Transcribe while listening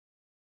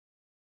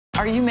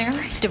Are you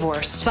married?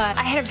 Divorced. But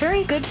I had a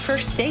very good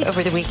first date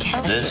over the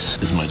weekend. This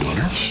is my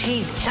daughter.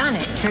 She's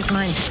stunning. Here's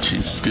mine.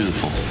 She's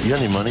beautiful. You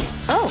got any money?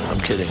 Oh. I'm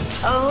kidding.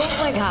 Oh,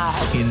 my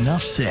God.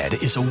 Enough Said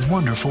is a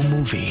wonderful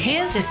movie.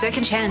 Here's to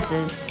second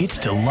chances. It's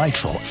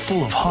delightful,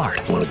 full of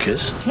heart. Want a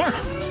kiss? Yeah.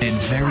 And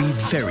very,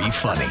 very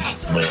funny.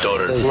 My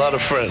daughter has a lot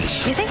of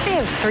friends. You think they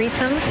have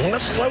threesomes?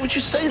 What? Why would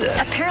you say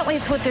that? Apparently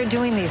it's what they're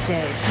doing these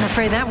days. I'm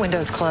afraid that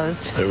window's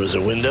closed. There was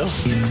a window?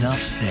 Enough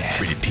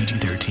Said. Rated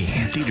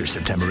PG-13. Theater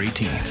September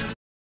 18th.